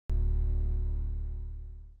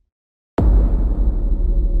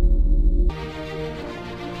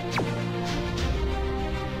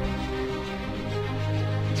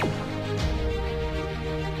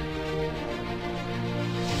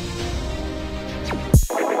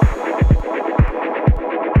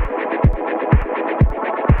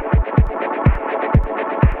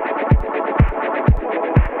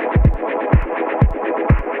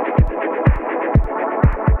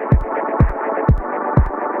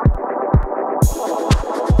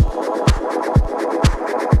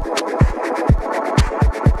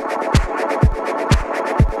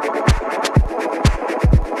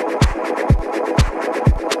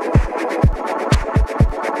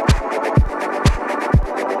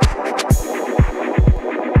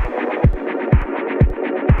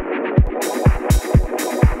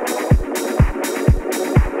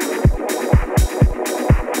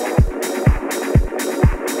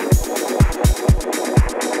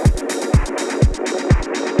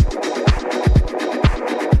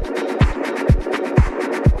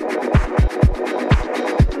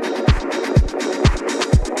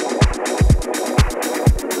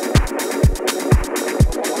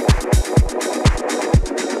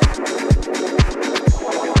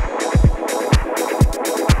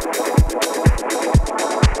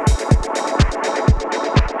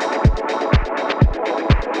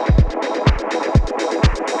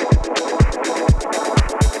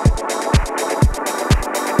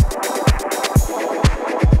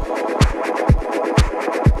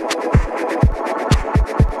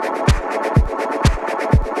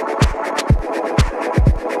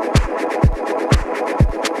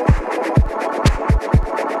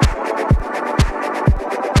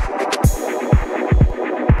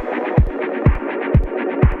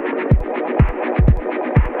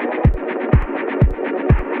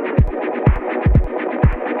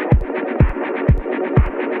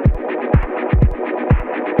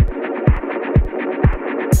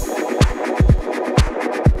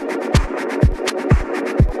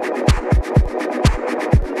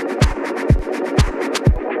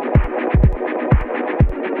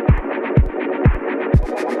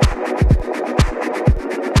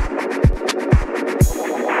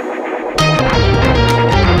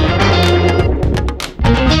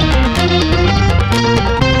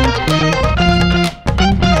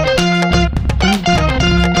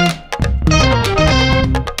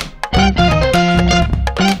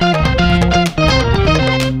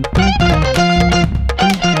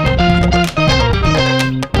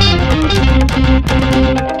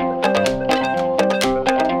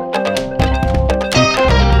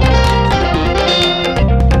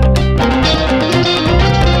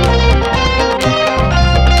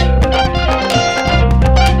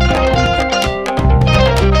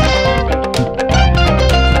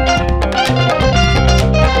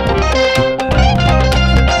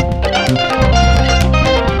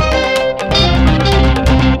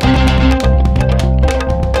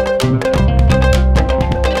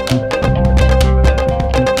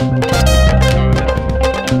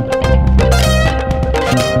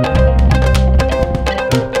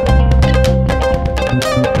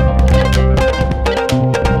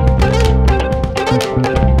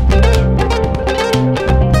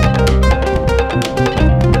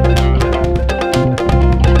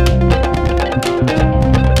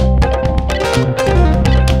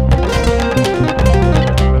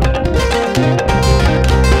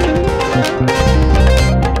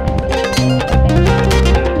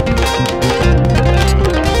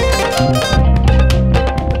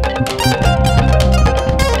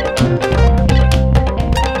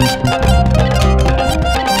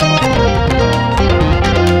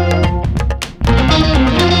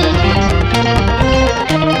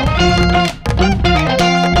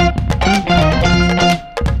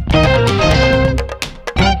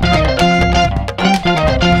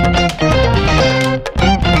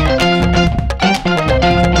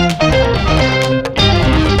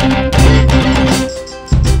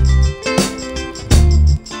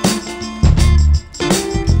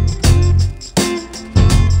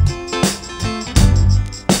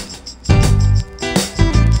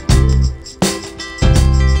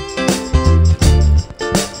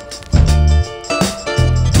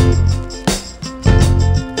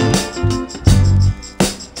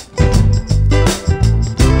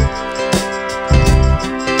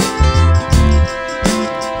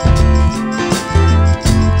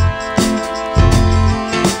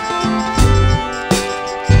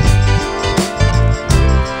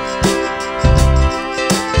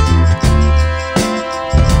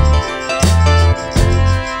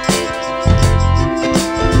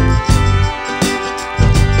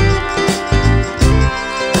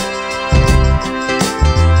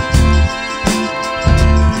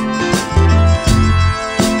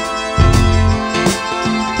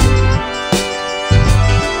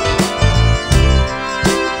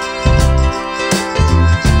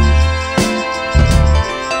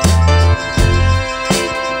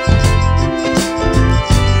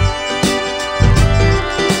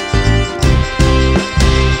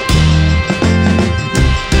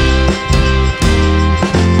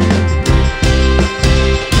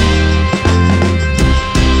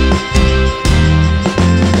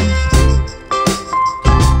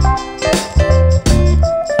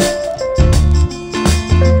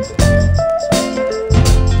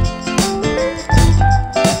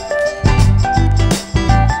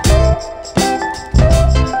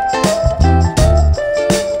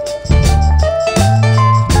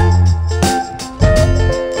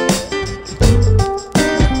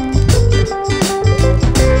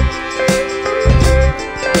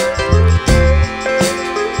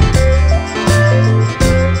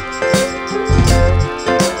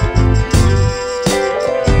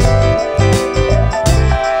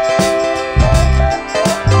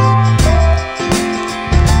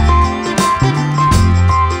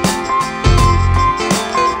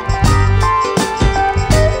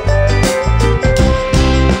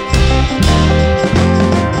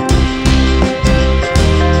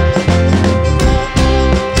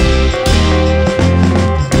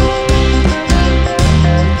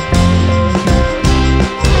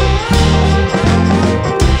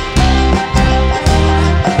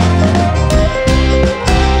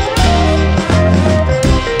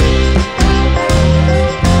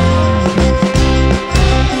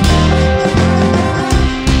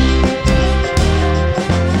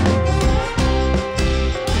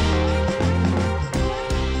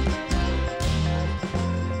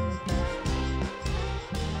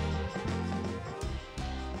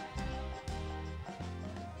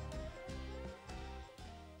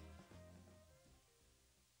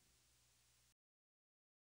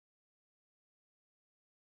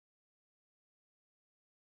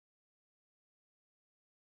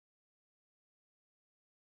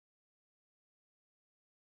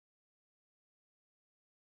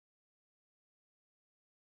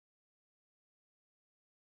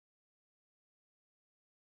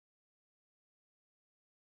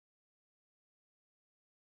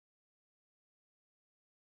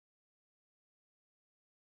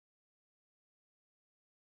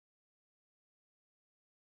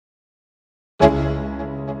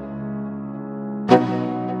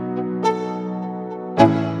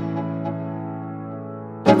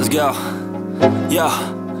Let's go. Yo,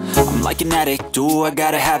 I'm like an addict, do I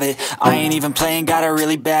gotta have it. I ain't even playing, got a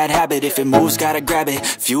really bad habit. If it moves, gotta grab it,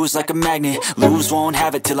 fuse like a magnet. Lose, won't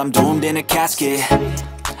have it till I'm doomed in a casket.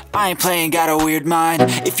 I ain't playing, got a weird mind.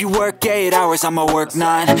 If you work 8 hours, I'ma work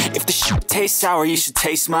 9. If the shit tastes sour, you should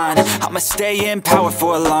taste mine. I'ma stay in power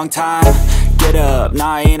for a long time. Get up,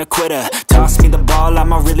 nah, I ain't a quitter. Toss me the ball,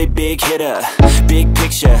 I'm a really big hitter. Big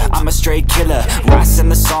picture, I'm a straight killer. Rising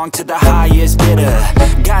the song to the highest bidder.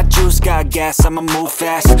 Got juice, got gas, I'ma move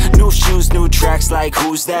fast. New shoes, new tracks, like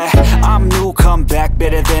who's that? I'm new, come back,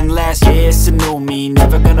 better than last. Yeah, it's a new me,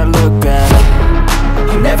 never gonna look back.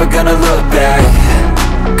 I'm never gonna look back.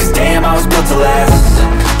 Cause damn, I was built to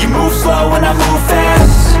last. You move slow and I move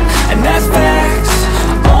fast, and that's facts.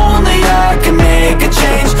 Only I can make a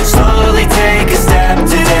change. Slowly take a step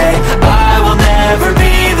today. I will never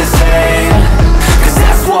be the same. Cause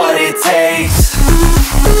that's what it takes.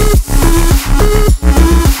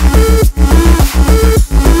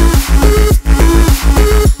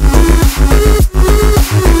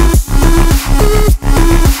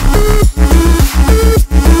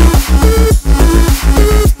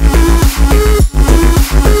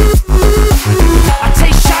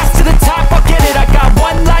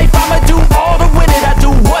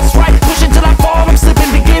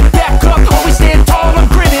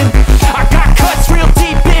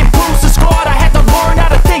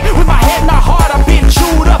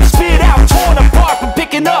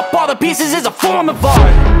 Pieces is a form of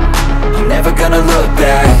art. I'm never gonna look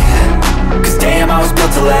back. Cause damn, I was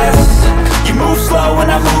built to last. You move slow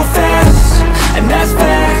and I move fast, and that's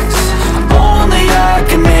facts. Only I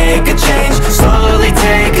can make a change. Slowly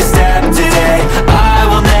take a step today. I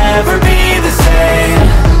will never be the same.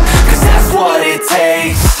 Cause that's what it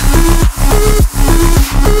takes.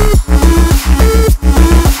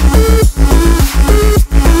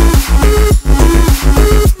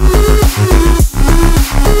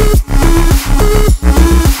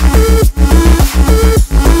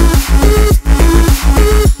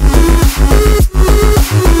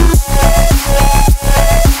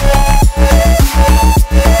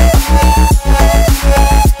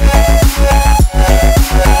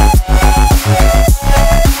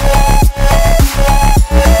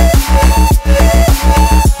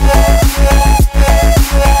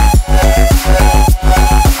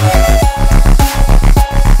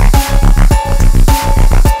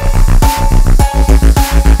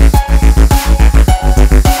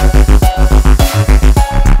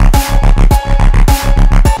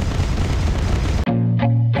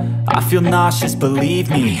 I feel nauseous, believe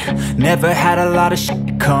me. Never had a lot of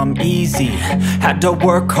shit come easy. Had to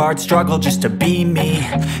work hard, struggle just to be me.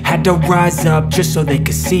 Had to rise up just so they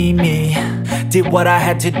could see me. Did what I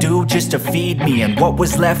had to do just to feed me, and what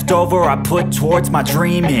was left over I put towards my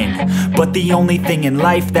dreaming. But the only thing in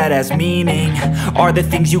life that has meaning are the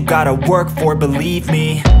things you gotta work for, believe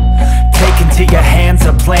me. Take into your hands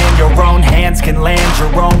a plan. Your own hands can land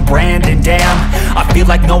your own brand. And damn, I feel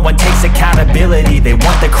like no one takes accountability. They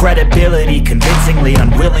want the credibility, convincingly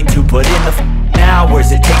unwilling to put in the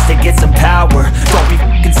hours it takes to get some power. Don't be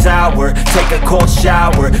f***ing sour. Take a cold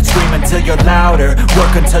shower. Scream until you're louder.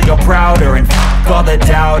 Work until you're prouder. And f*** all the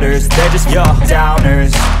doubters, they're just your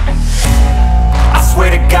downers. I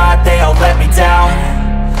swear to God they all let me down.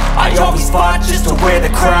 I always fought just to wear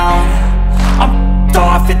the crown. I'm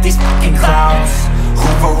off at these fucking clowns who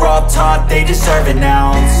were all taught they deserve an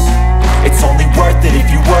ounce. It's only worth it if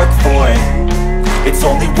you work for it. It's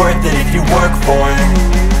only worth it if you work for it.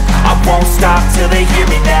 I won't stop till they hear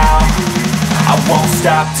me now. I won't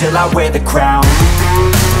stop till I wear the crown.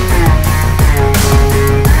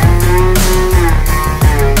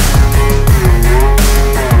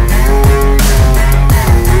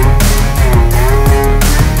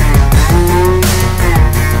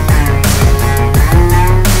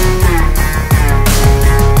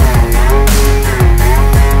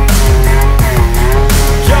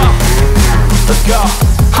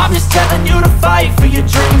 I'm just telling you to fight for your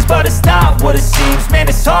dreams, but it's not what it seems. Man,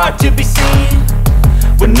 it's hard to be seen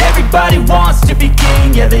when everybody wants to be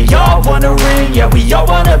king. Yeah, they all wanna ring, yeah, we all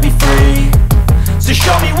wanna be free. So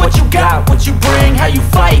show me what you got, what you bring. How you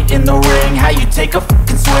fight in the ring, how you take a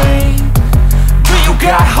fucking swing. Do you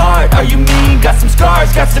got heart, are you mean? Got some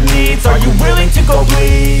scars, got some needs, are you willing to go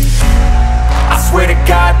bleed? I swear to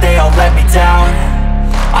God they all let me down.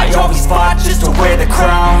 I always fought just to wear the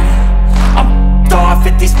crown. I'm off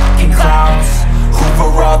at these fucking clowns who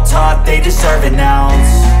were all taught they deserve an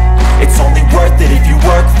ounce. It's only worth it if you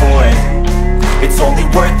work for it. It's only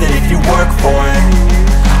worth it if you work for it.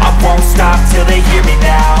 I won't stop till they hear me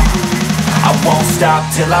now. I won't stop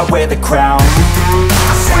till I wear the crown.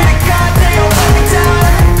 I swear